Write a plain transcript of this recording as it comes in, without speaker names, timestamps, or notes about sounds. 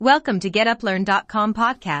Welcome to GetUpLearn.com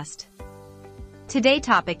podcast. Today's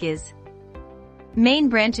topic is Main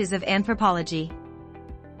Branches of Anthropology.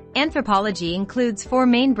 Anthropology includes 4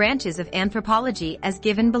 main branches of anthropology as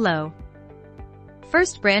given below.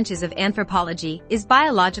 First branches of anthropology is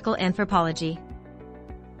biological anthropology.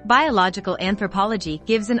 Biological anthropology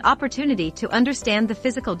gives an opportunity to understand the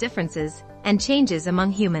physical differences and changes among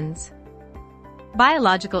humans.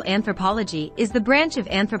 Biological anthropology is the branch of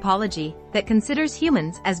anthropology that considers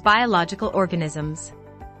humans as biological organisms.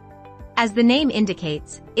 As the name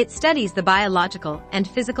indicates, it studies the biological and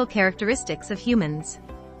physical characteristics of humans.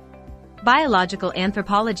 Biological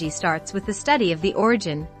anthropology starts with the study of the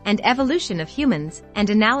origin and evolution of humans and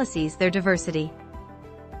analyses their diversity.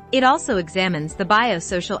 It also examines the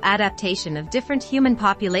biosocial adaptation of different human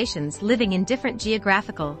populations living in different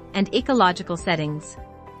geographical and ecological settings.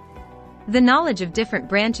 The knowledge of different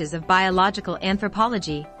branches of biological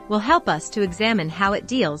anthropology will help us to examine how it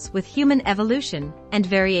deals with human evolution and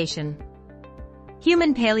variation.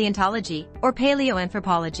 Human paleontology or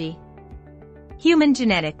paleoanthropology. Human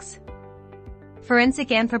genetics.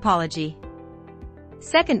 Forensic anthropology.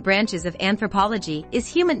 Second branches of anthropology is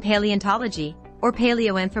human paleontology or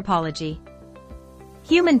paleoanthropology.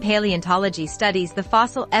 Human paleontology studies the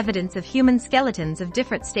fossil evidence of human skeletons of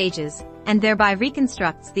different stages and thereby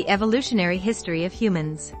reconstructs the evolutionary history of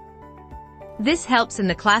humans. This helps in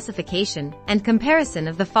the classification and comparison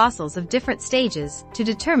of the fossils of different stages to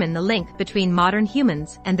determine the link between modern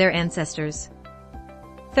humans and their ancestors.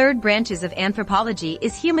 Third branches of anthropology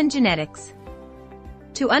is human genetics.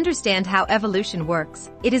 To understand how evolution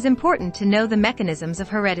works, it is important to know the mechanisms of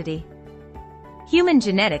heredity. Human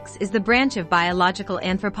genetics is the branch of biological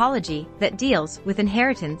anthropology that deals with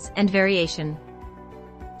inheritance and variation.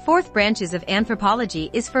 Fourth branches of anthropology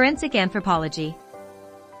is forensic anthropology.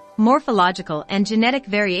 Morphological and genetic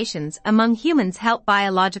variations among humans help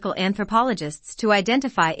biological anthropologists to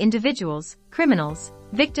identify individuals, criminals,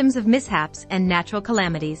 victims of mishaps and natural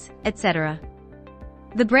calamities, etc.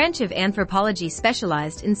 The branch of anthropology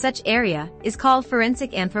specialized in such area is called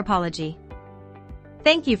forensic anthropology.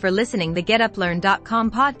 Thank you for listening to the GetUpLearn.com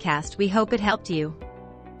podcast. We hope it helped you.